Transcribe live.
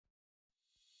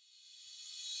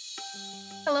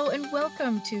Hello and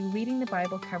welcome to Reading the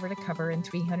Bible Cover to Cover in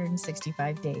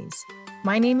 365 Days.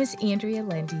 My name is Andrea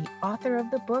Lendy, author of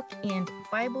the book and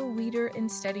Bible reader and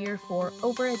studier for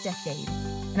over a decade,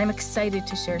 and I'm excited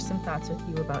to share some thoughts with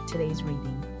you about today's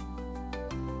reading.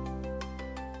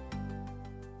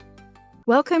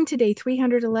 Welcome to day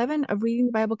 311 of Reading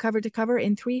the Bible Cover to Cover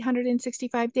in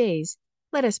 365 Days.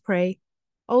 Let us pray.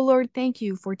 Oh Lord, thank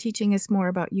you for teaching us more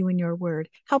about you and your word.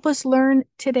 Help us learn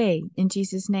today. In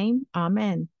Jesus' name,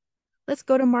 amen. Let's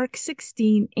go to Mark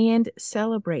 16 and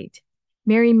celebrate.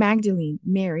 Mary Magdalene,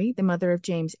 Mary, the mother of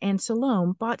James, and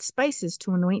Salome bought spices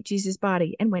to anoint Jesus'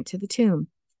 body and went to the tomb.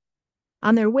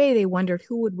 On their way, they wondered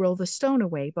who would roll the stone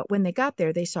away, but when they got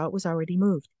there, they saw it was already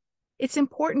moved. It's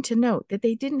important to note that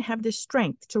they didn't have the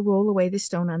strength to roll away the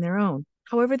stone on their own.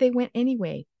 However, they went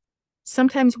anyway.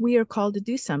 Sometimes we are called to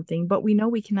do something, but we know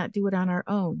we cannot do it on our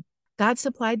own. God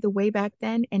supplied the way back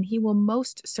then, and He will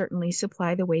most certainly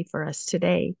supply the way for us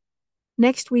today.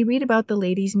 Next, we read about the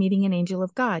ladies meeting an angel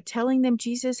of God, telling them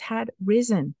Jesus had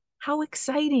risen. How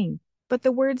exciting! But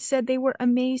the words said they were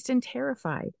amazed and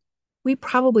terrified. We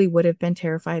probably would have been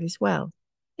terrified as well.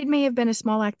 It may have been a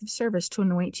small act of service to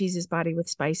anoint Jesus' body with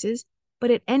spices, but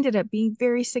it ended up being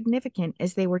very significant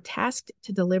as they were tasked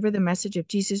to deliver the message of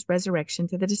Jesus' resurrection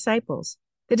to the disciples.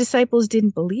 The disciples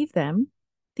didn't believe them.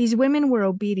 These women were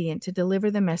obedient to deliver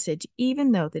the message,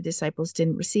 even though the disciples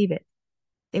didn't receive it.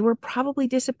 They were probably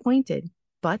disappointed,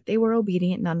 but they were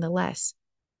obedient nonetheless.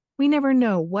 We never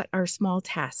know what our small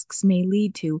tasks may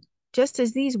lead to, just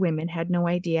as these women had no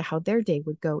idea how their day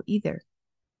would go either.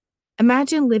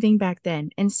 Imagine living back then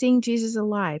and seeing Jesus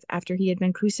alive after he had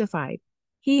been crucified.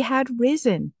 He had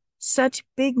risen. Such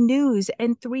big news,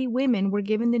 and 3 women were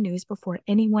given the news before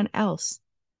anyone else.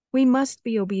 We must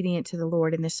be obedient to the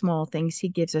Lord in the small things he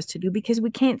gives us to do because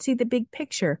we can't see the big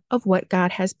picture of what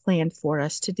God has planned for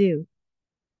us to do.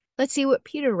 Let's see what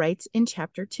Peter writes in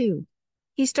chapter 2.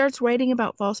 He starts writing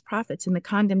about false prophets and the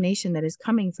condemnation that is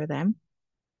coming for them.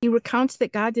 He recounts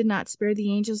that God did not spare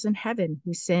the angels in heaven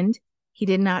who sinned. He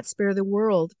did not spare the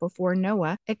world before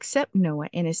Noah, except Noah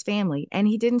and his family, and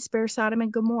he didn't spare Sodom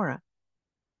and Gomorrah.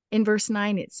 In verse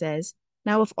 9 it says,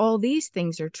 "Now if all these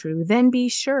things are true, then be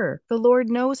sure the Lord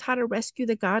knows how to rescue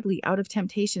the godly out of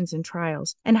temptations and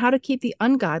trials, and how to keep the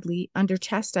ungodly under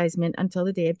chastisement until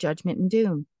the day of judgment and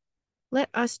doom. Let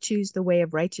us choose the way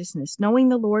of righteousness, knowing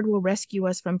the Lord will rescue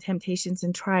us from temptations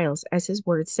and trials, as his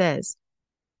word says.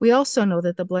 We also know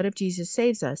that the blood of Jesus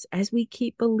saves us as we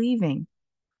keep believing.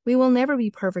 We will never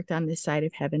be perfect on this side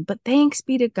of heaven, but thanks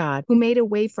be to God who made a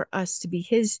way for us to be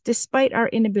his despite our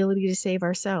inability to save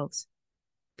ourselves."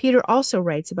 Peter also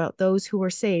writes about those who were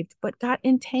saved but got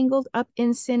entangled up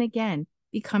in sin again,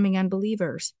 becoming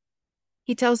unbelievers.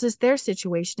 He tells us their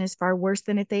situation is far worse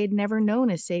than if they had never known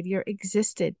a Savior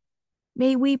existed.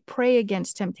 May we pray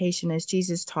against temptation as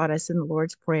Jesus taught us in the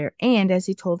Lord's Prayer and as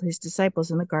he told his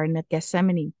disciples in the Garden of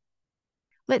Gethsemane.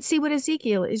 Let's see what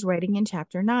Ezekiel is writing in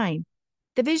chapter 9.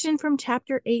 The vision from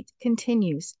chapter 8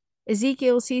 continues.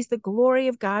 Ezekiel sees the glory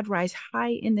of God rise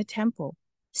high in the temple.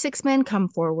 6 men come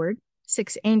forward,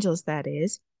 6 angels that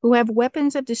is, who have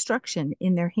weapons of destruction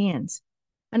in their hands.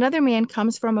 Another man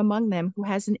comes from among them who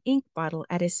has an ink bottle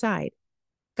at his side.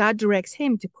 God directs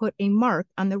him to put a mark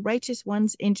on the righteous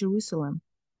ones in Jerusalem.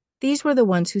 These were the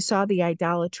ones who saw the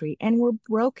idolatry and were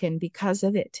broken because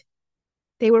of it.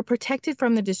 They were protected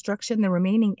from the destruction the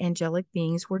remaining angelic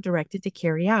beings were directed to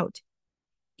carry out.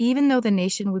 Even though the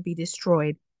nation would be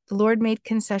destroyed, the Lord made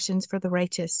concessions for the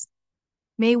righteous.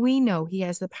 May we know he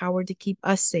has the power to keep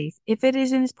us safe if it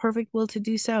is in his perfect will to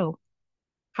do so.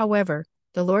 However,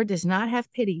 the Lord does not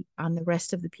have pity on the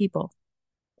rest of the people.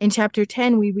 In chapter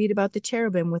 10, we read about the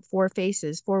cherubim with 4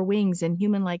 faces, 4 wings, and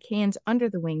human-like hands under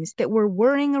the wings that were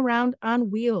whirring around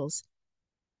on wheels.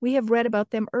 We have read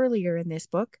about them earlier in this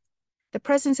book. The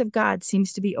presence of God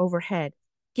seems to be overhead,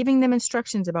 giving them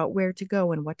instructions about where to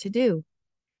go and what to do.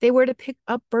 They were to pick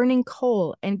up burning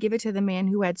coal and give it to the man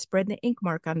who had spread the ink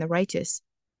mark on the righteous.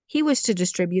 He was to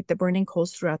distribute the burning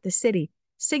coals throughout the city,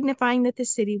 signifying that the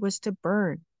city was to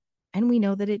burn. And we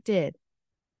know that it did.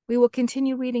 We will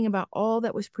continue reading about all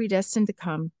that was predestined to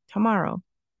come tomorrow.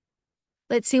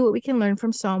 Let's see what we can learn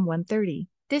from Psalm 130.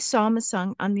 This psalm is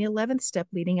sung on the 11th step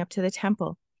leading up to the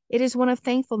temple. It is one of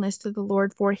thankfulness to the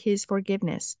Lord for his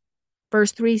forgiveness.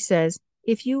 Verse 3 says,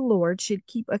 "If you, Lord, should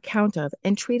keep account of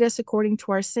and treat us according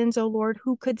to our sins, O Lord,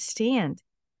 who could stand?"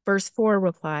 Verse 4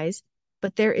 replies,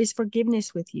 "But there is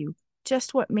forgiveness with you,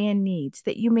 just what man needs,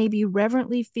 that you may be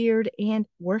reverently feared and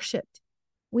worshipped."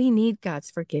 We need God's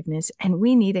forgiveness, and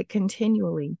we need it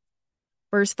continually.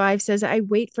 Verse 5 says, "I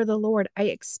wait for the Lord. I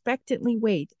expectantly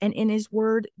wait, and in his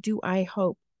word do I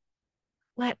hope."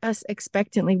 Let us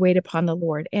expectantly wait upon the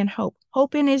Lord and hope.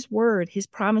 Hope in his word, his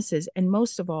promises, and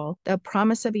most of all, the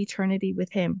promise of eternity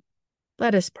with him.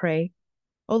 Let us pray.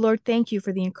 Oh Lord, thank you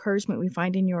for the encouragement we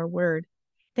find in your word.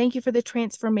 Thank you for the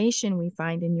transformation we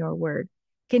find in your word.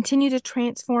 Continue to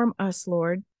transform us,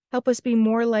 Lord. Help us be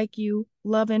more like you,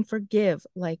 love and forgive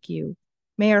like you.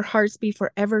 May our hearts be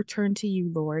forever turned to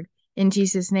you, Lord. In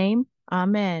Jesus' name,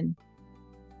 amen.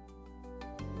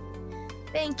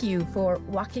 Thank you for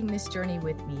walking this journey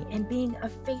with me and being a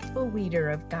faithful reader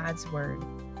of God's word.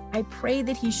 I pray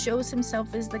that he shows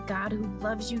himself as the God who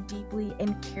loves you deeply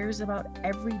and cares about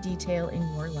every detail in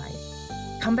your life.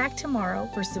 Come back tomorrow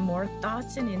for some more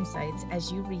thoughts and insights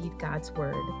as you read God's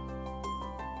word.